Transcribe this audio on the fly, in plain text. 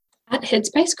At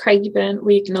Headspace Craigieburn,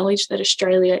 we acknowledge that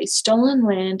Australia is stolen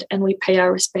land and we pay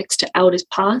our respects to elders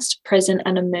past, present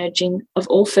and emerging of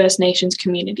all First Nations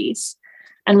communities.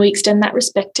 And we extend that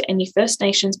respect to any First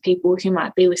Nations people who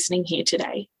might be listening here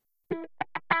today.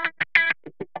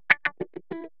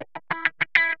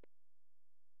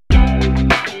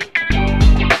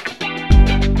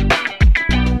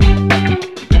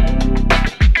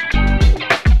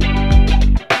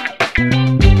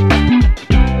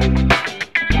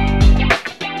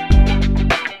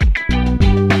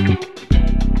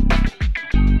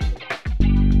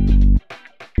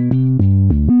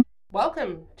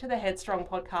 Welcome to the Headstrong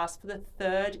podcast for the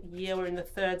third year. We're in the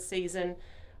third season.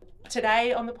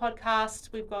 Today on the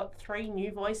podcast, we've got three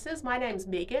new voices. My name's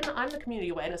Megan. I'm the Community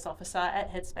Awareness Officer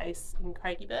at Headspace in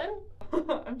Craigieburn.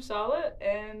 I'm Charlotte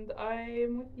and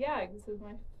I'm with YAG. This is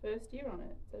my first year on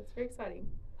it, so it's very exciting.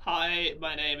 Hi,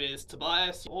 my name is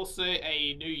Tobias, also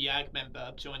a new YAG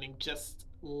member joining just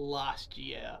last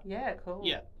year. Yeah, cool.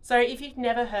 Yeah. So if you've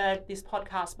never heard this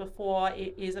podcast before,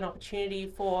 it is an opportunity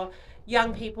for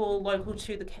young people local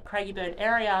to the Craigieburn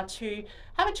area to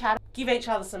have a chat, give each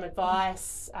other some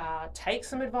advice, take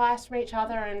some advice from each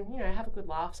other and, have a good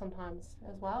laugh sometimes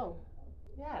as well.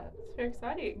 Yeah. It's very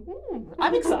exciting.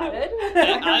 I'm excited.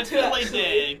 I feel like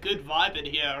there's a good vibe in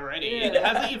here already. Yeah. It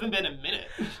hasn't even been a minute.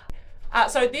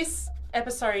 So this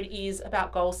episode is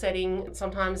about goal setting.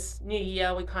 Sometimes New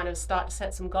Year we kind of start to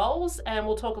set some goals, and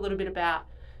we'll talk a little bit about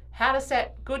how to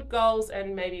set good goals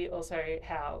and maybe also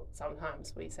how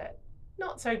sometimes we set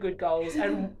not so good goals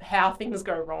and how things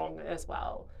go wrong as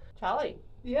well. Charlie,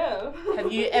 Yeah.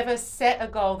 have you ever set a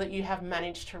goal that you have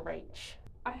managed to reach?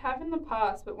 I have in the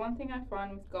past, but one thing I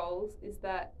find with goals is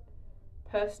that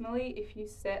personally, if you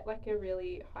set like a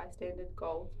really high standard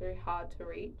goal, it's very hard to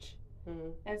reach.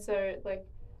 And so like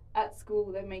at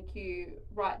school, they make you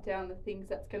write down the things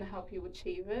that's going to help you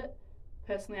achieve it.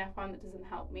 Personally, I find that doesn't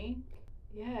help me.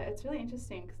 Yeah, it's really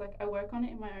interesting because like I work on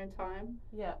it in my own time,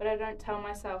 Yeah. but I don't tell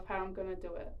myself how I'm going to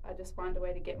do it. I just find a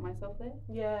way to get myself there.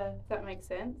 Yeah. If that makes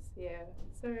sense. Yeah.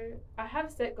 So I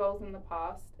have set goals in the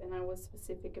past and I was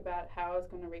specific about how I was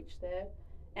going to reach there.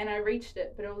 And I reached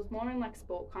it, but it was more in like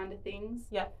sport kind of things.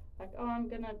 Yeah. Like, oh, I'm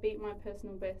going to beat my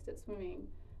personal best at swimming.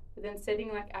 But then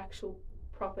setting like actual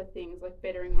proper things, like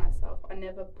bettering myself, I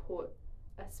never put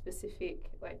a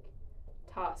specific like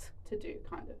task to do,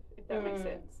 kind of, if that makes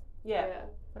sense. Yeah.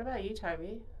 What about you,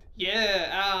 Toby?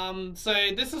 Yeah, so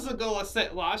this is a goal I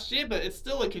set last year, but it's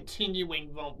still a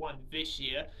continuing one this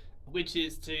year, which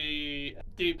is to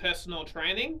do personal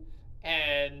training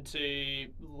and to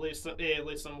lose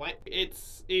some weight.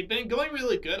 It's been going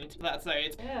really good. That's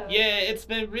it. Yeah, it's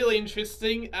been really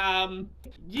interesting.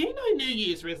 You know New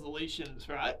Year's resolutions,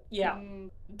 right? Yeah.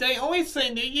 They always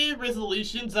say New Year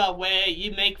resolutions are where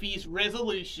you make these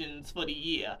resolutions for the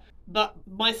year. But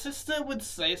my sister would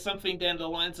say something down the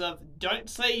lines of, don't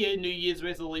say your New Year's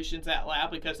resolutions out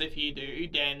loud, because if you do,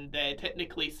 then they're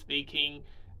technically speaking,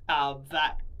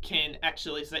 that can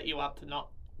actually set you up to not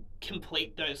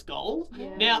complete those goals.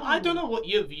 Yeah. Now, I don't know what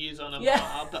your views on them Yeah.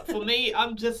 are, but for me,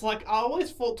 I'm just like, I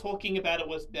always thought talking about it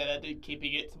was better than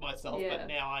keeping it to myself, Yeah. but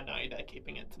now I know that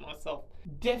keeping it to myself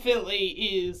definitely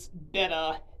is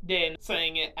better than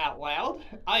saying it out loud.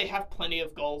 I have plenty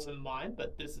of goals in mind,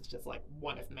 but this is just like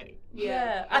one of many.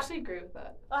 Yeah. I actually agree with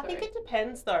that. I think it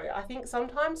depends though. I think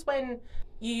sometimes when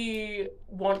you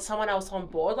want someone else on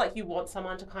board, like you want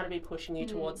someone to kind of be pushing you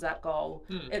towards that goal,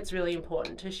 it's really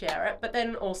important to share it. But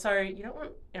then also you don't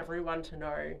want everyone to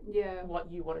know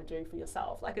what you want to do for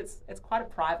yourself. Like it's quite a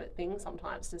private thing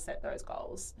sometimes to set those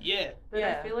goals. Yeah. But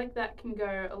I feel like that can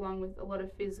go along with a lot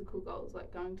of physical goals,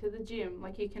 like going to the gym.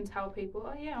 Like you can tell people,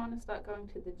 oh yeah, I want to start going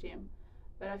to the gym.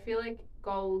 But I feel like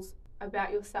goals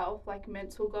about yourself, like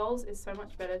mental goals, is so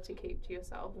much better to keep to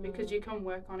yourself because you can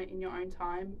work on it in your own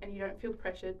time and you don't feel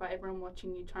pressured by everyone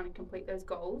watching you trying to complete those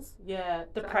goals. Yeah,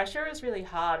 the pressure is really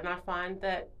hard, and I find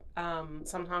that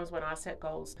sometimes when I set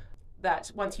goals,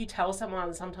 that once you tell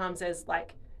someone, sometimes there's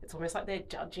like, it's almost like they're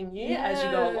judging you as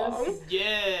you go along.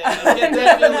 Yeah,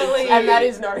 definitely. And that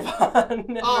is no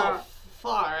fun. Oh,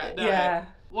 far out. No. Yeah.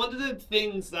 One of the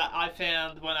things that I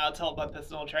found when I told my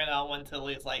personal trainer I wanted to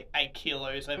lose like 8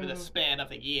 kilos over the span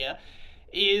of a year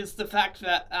is the fact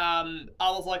that I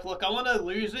was like, look, I want to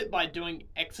lose it by doing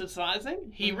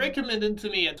exercising. He recommended to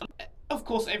me, of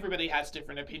course everybody has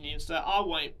different opinions, so I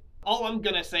won't, all I'm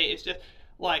going to say is just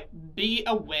like, be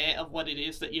aware of what it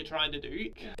is that you're trying to do.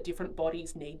 Different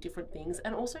bodies need different things,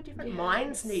 and also different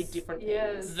minds need different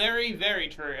things. Very, very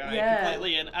true. I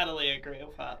completely and utterly agree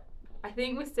with that. I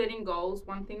think with setting goals,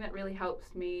 one thing that really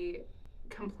helps me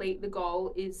complete the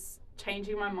goal is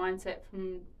changing my mindset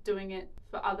from doing it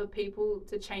for other people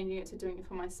to changing it to doing it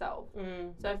for myself.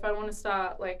 So if I want to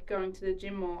start like going to the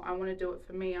gym more, I want to do it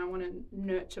for me. I want to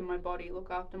nurture my body,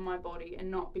 look after my body, and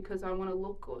not because I want to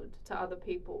look good to other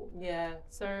people. Yeah.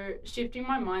 So shifting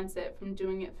my mindset from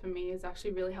doing it for me has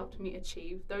actually really helped me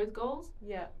achieve those goals.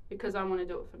 Yeah. Because I want to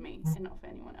do it for me and not for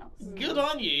anyone else. Good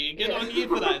on you. Good on you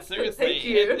for that. Seriously. Thank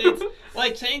you. It's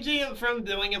like changing it from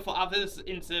doing it for others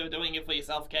into doing it for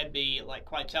yourself can be like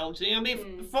quite challenging. I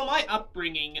mean, for my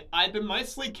upbringing, I've been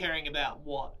mostly caring about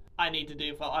what I need to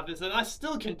do for others, and I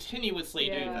still continuously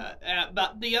do that.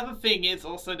 But the other thing is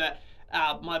also that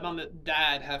my mum and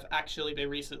dad have actually been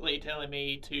recently telling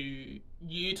me to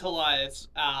utilize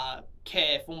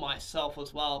care for myself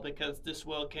as well, because this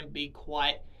world can be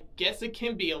quite, guess it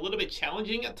can be a little bit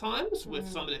challenging at times with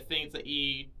some of the things that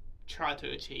you try to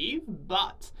achieve.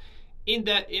 But in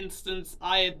that instance,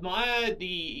 I admire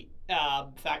the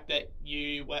fact that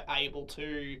you were able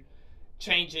to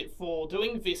change it for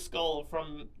doing this goal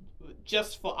from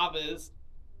just for others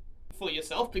for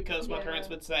yourself, because my parents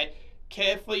would say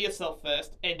care for yourself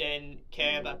first and then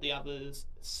care about the others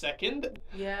second.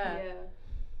 Yeah.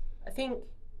 I think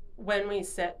when we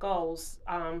set goals,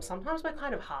 sometimes we're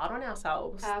kind of hard on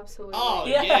ourselves. Absolutely. Oh,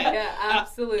 Yeah. Yeah,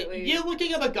 absolutely. You're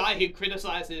looking at a guy who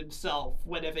criticizes himself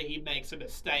whenever he makes a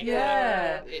mistake.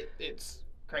 Yeah. It's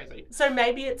crazy. So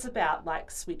maybe it's about like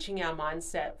switching our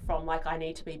mindset from like I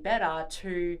need to be better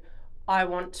to I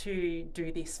want to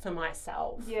do this for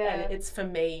myself. Yeah. And it's for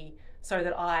me so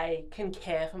that I can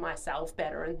care for myself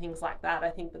better and things like that. I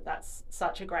think that that's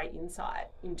such a great insight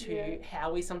into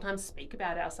how we sometimes speak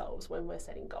about ourselves when we're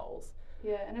setting goals.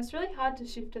 Yeah, and it's really hard to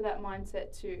shift to that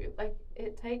mindset too. Like,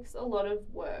 it takes a lot of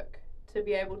work to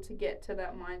be able to get to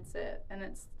that mindset. And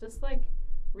it's just like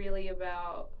really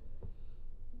about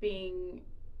being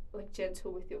like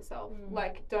gentle with yourself.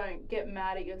 Like, don't get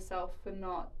mad at yourself for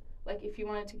not, like, if you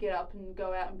wanted to get up and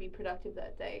go out and be productive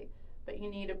that day, but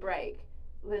you need a break,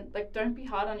 then like don't be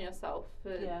hard on yourself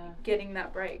for getting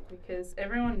that break, because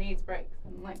everyone needs breaks,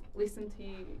 and like listen to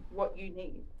what you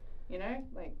need, you know,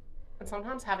 like. And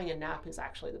sometimes having a nap is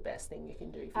actually the best thing you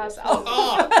can do for Absolutely. yourself.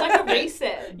 Oh. It's like a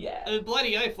reset. Yeah.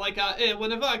 Bloody oath. Like,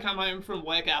 whenever I come home from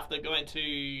work after going to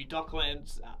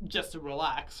Docklands just to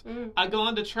relax, I go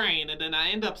on the train and then I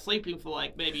end up sleeping for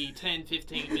like maybe 10,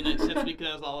 15 minutes just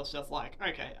because I was just like,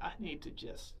 okay, I need to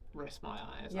just rest my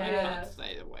eyes. I can't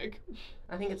stay awake.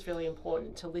 I think it's really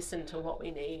important to listen to what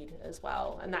we need as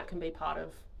well. And that can be part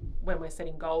of when we're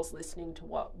setting goals, listening to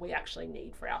what we actually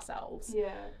need for ourselves. Yeah.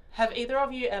 Have either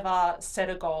of you ever set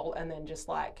a goal and then just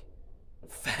like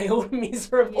failed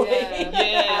miserably? Yeah.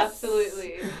 Yes.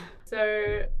 Absolutely.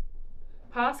 So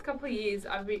past couple of years,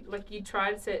 I've been like, you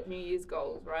try to set New Year's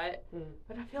goals, right?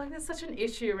 But I feel like there's such an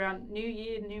issue around New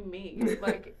Year, new me.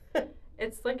 Like,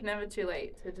 it's like never too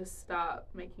late to just start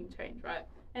making change, right?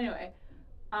 Anyway,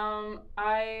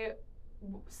 I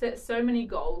set so many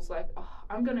goals, like, oh,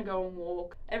 I'm gonna go on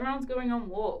walk. Everyone's going on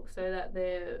walk so that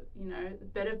they're, you know, a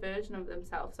better version of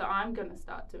themselves. So I'm gonna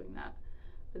start doing that.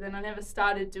 But then I never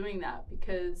started doing that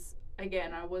because,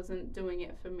 again, I wasn't doing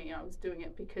it for me. I was doing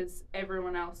it because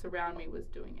everyone else around me was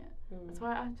doing it. That's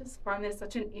why I just find there's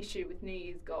such an issue with New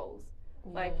Year's goals.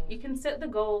 Like, you can set the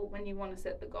goal when you want to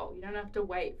set the goal. You don't have to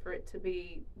wait for it to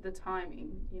be the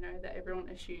timing, you know, that everyone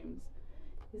assumes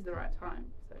is the right time.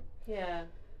 So Yeah.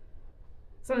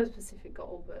 it's not a specific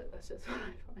goal, but that's just what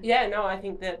I find. Yeah, no, I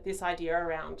think that this idea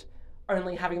around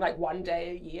only having like one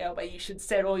day a year where you should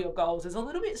set all your goals is a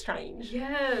little bit strange.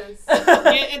 Yes.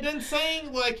 Yeah, and then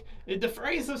saying, like, the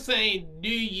phrase of saying new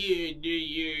year, new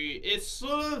you, it's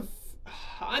sort of,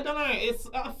 I don't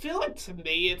know, I feel like to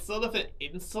me it's sort of an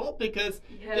insult, because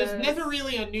there's never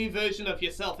really a new version of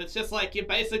yourself. It's just like you're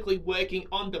basically working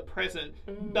on the present,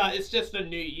 but it's just a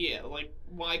new year. Like,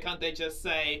 why can't they just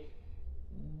say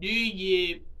new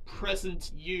year,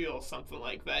 present you, or something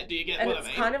like that? Do you get what I mean?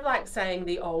 It's kind of like saying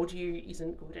the old you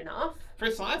isn't good enough.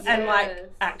 Precisely. And like,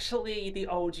 actually the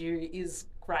old you is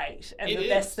great and the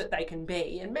best that they can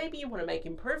be, and maybe you want to make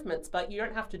improvements, but you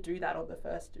don't have to do that on the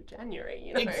 1st of January,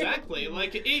 you know? Exactly.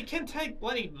 Like, it can take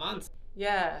bloody months.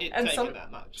 Yeah. And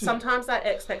that much. Sometimes that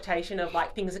expectation of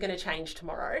like things are going to change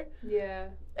tomorrow,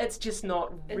 it's just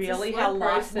not really how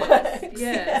life works.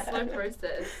 Yeah, slow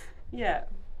process. Yeah.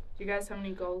 Do you guys have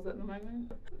any goals at the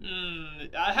moment?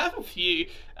 I have a few.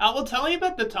 I will tell you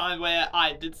about the time where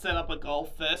I did set up a goal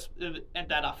first and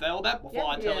that I failed at before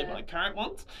I tell you my current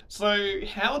ones. So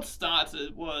how it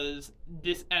started was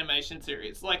this animation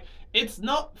series. Like, it's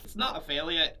not a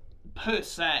failure per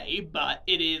se, but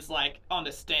it is like on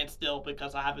a standstill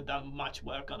because I haven't done much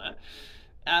work on it.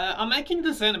 I'm making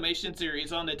this animation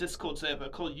series on a Discord server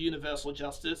called Universal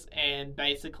Justice, and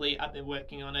basically I've been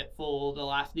working on it for the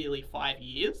last nearly 5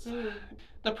 years.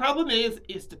 The problem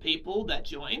is the people that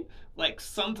join. Like,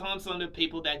 sometimes some of the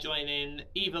people that join in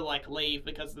either like leave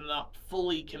because they're not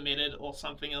fully committed or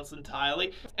something else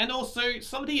entirely. And also,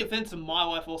 some of the events in my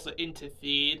life also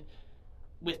interfered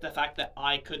with the fact that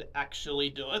I could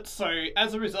actually do it. So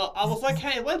as a result, I was like,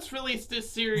 hey, let's release this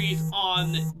series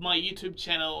on my YouTube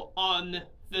channel on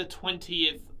the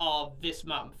 20th of this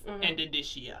month, ended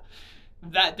this year.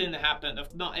 That didn't happen. I'm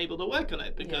not able to work on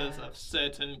it because of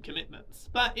certain commitments.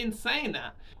 But in saying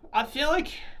that, I feel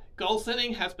like goal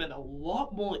setting has been a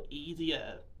lot more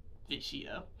easier this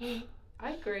year.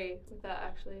 I agree with that,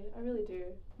 actually. I really do.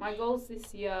 My goals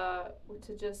this year were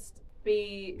to just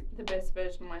be the best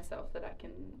version of myself that I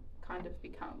can kind of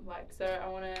become. Like, so I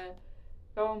want to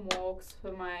go on walks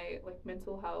for my like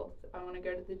mental health. I want to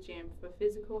go to the gym for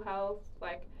physical health.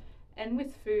 Like, and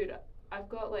with food, I've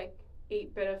got like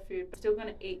eat better food. I'm still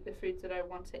gonna eat the foods that I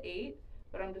want to eat,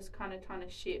 but I'm just kind of trying to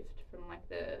shift from like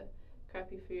the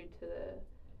crappy food to the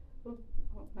well,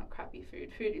 not crappy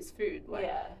food. Food is food. Like,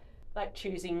 like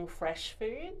choosing fresh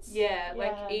foods. Yeah,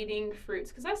 like eating fruits,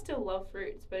 because I still love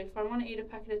fruits, but if I want to eat a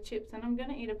packet of chips, then I'm going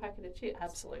to eat a packet of chips.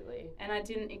 Absolutely. And I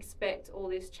didn't expect all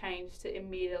this change to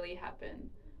immediately happen.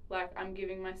 Like, I'm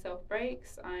giving myself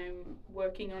breaks, I'm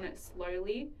working on it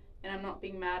slowly, and I'm not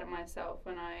being mad at myself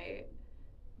when I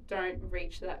don't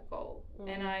reach that goal.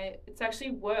 And it's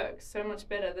actually worked so much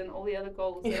better than all the other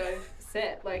goals that I've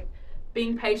set. Like,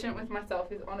 being patient with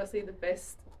myself is honestly the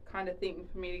best kind of thing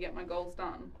for me to get my goals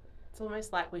done. It's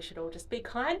almost like we should all just be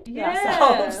kind to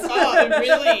ourselves. Oh,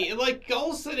 really? Like,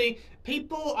 goal setting,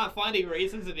 people are finding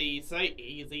reasons to be so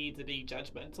easy to be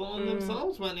judgmental on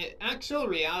themselves, when in actual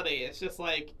reality, it's just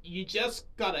like, you just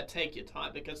gotta take your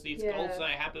time, because these goals don't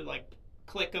happen like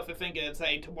click off a finger and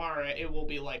say, tomorrow it will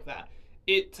be like that.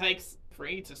 It takes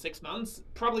 3 to 6 months,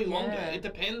 probably longer. It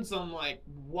depends on like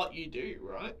what you do,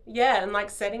 right? Yeah, and like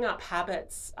setting up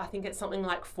habits, I think it's something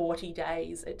like 40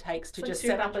 days it takes to just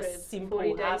set up a simple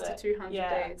 40 days habit. to 200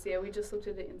 days. Yeah, we just looked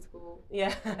at it in school.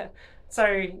 Yeah. So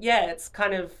yeah, it's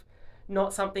kind of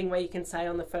not something where you can say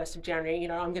on the 1st of January, you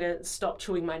know, I'm going to stop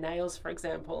chewing my nails, for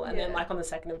example, and then like on the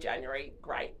 2nd of January,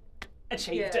 great,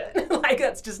 achieved it. Like,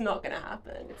 that's just not going to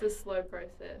happen. It's a slow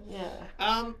process.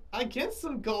 Yeah. I guess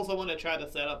some goals I want to try to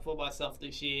set up for myself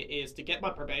this year is to get my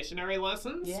probationary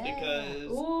license,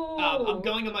 because I'm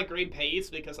going on my green P's,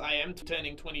 because I am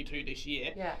turning 22 this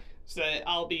year. Yeah. So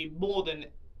I'll be more than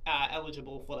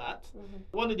eligible for that.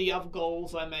 One of the other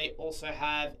goals I may also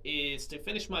have is to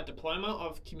finish my diploma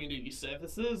of community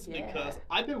services, because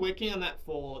I've been working on that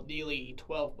for nearly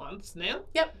 12 months now.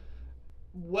 Yep.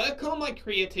 Work on my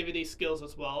creativity skills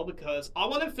as well, because I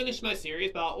want to finish my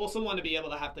series, but I also want to be able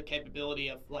to have the capability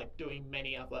of like doing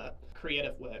many other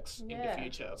creative works in the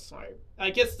future. So I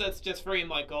guess that's just 3 of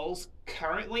my goals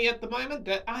currently at the moment.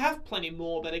 But I have plenty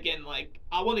more, but again, like,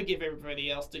 I want to give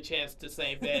everybody else the chance to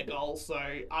say their goals, so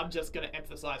I'm just going to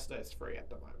emphasize those 3 at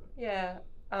the moment. Yeah.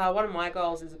 One of my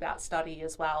goals is about study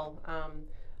as well.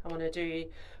 I want to do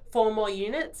 4 more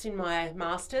units in my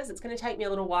masters. It's going to take me a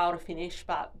little while to finish,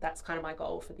 but that's kind of my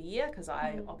goal for the year, because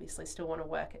I obviously still want to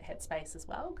work at Headspace as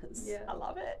well, because I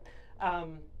love it.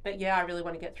 But yeah, I really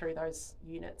want to get through those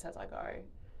units as I go.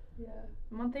 Yeah.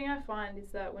 One thing I find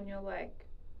is that when you're like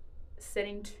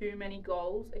setting too many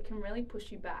goals, it can really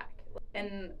push you back.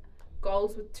 And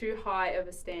goals with too high of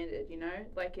a standard, you know,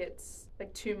 like it's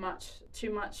like too much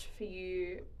for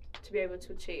you to be able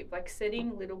to achieve. Like,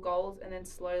 setting little goals and then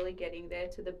slowly getting there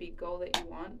to the big goal that you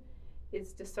want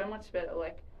is just so much better.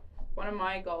 Like, one of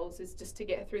my goals is just to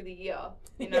get through the year,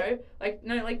 you know? Like,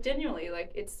 no, like, genuinely,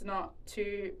 like, it's not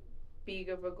too big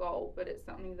of a goal, but it's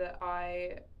something that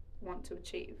I want to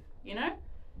achieve, you know?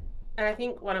 And I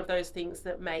think one of those things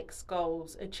that makes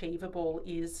goals achievable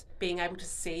is being able to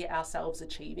see ourselves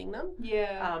achieving them.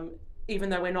 Yeah. Even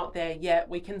though we're not there yet,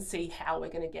 we can see how we're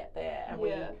going to get there, and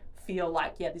we feel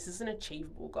like, this is an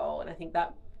achievable goal. And I think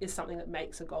that is something that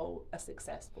makes a goal a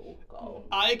successful goal.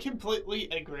 I completely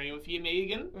agree with you,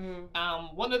 Megan.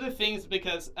 One of the things,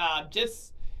 because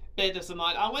just bear this in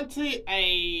mind, I went to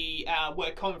a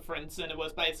work conference, and it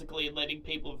was basically letting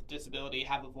people with disability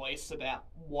have a voice about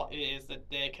what it is that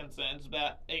they're concerned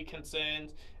about,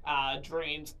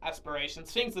 dreams,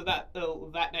 aspirations, things of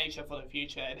that nature for the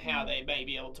future, and how they may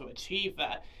be able to achieve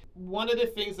that. One of the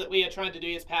things that we are trying to do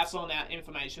is pass on our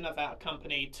information of our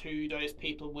company to those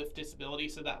people with disability,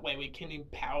 so that way we can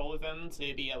empower them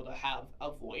to be able to have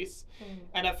a voice.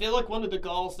 And I feel like one of the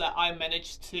goals that I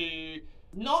managed to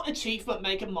not achieve but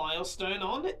make a milestone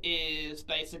on is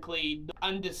basically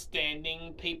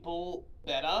understanding people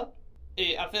better.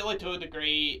 I feel like to a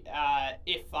degree,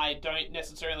 if I don't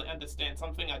necessarily understand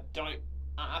something, I don't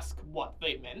ask what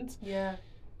they meant. Yeah.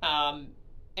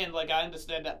 And like I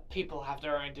understand that people have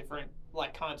their own different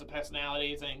like kinds of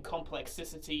personalities and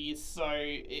complexities, so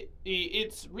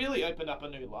it's really opened up a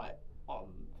new light on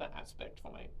that aspect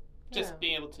for me. Just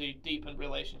being able to deepen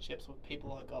relationships with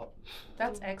people I got.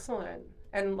 That's excellent.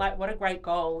 And like what a great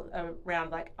goal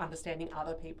around like understanding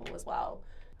other people as well.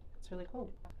 It's really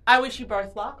cool. I wish you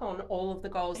both luck on all of the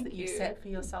goals that you set for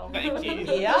yourself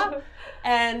here.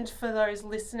 And for those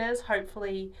listeners,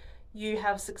 hopefully you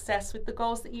have success with the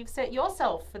goals that you've set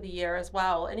yourself for the year as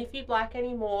well. And if you'd like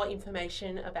any more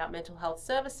information about mental health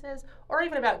services or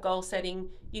even about goal setting,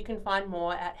 you can find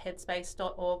more at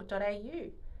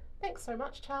headspace.org.au. Thanks so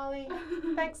much, Charlie.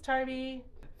 Thanks, Toby.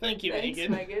 Thank you, Thanks,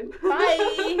 Megan.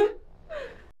 Bye.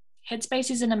 Headspace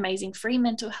is an amazing free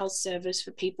mental health service for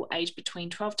people aged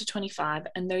between 12 to 25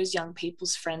 and those young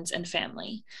people's friends and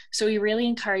family. So we really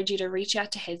encourage you to reach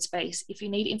out to Headspace if you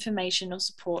need information or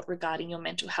support regarding your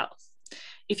mental health.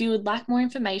 If you would like more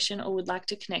information or would like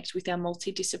to connect with our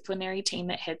multidisciplinary team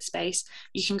at Headspace,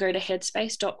 you can go to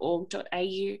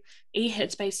headspace.org.au,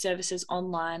 eHeadspace services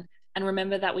online, and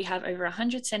remember that we have over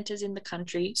 100 centres in the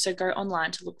country, so go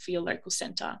online to look for your local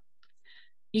centre.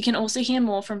 You can also hear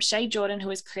more from Shay Jordan, who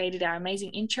has created our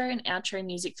amazing intro and outro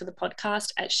music for the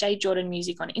podcast at Shay Jordan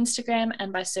Music on Instagram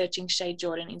and by searching Shay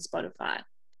Jordan in Spotify.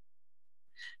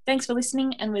 Thanks for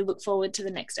listening, and we look forward to the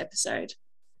next episode.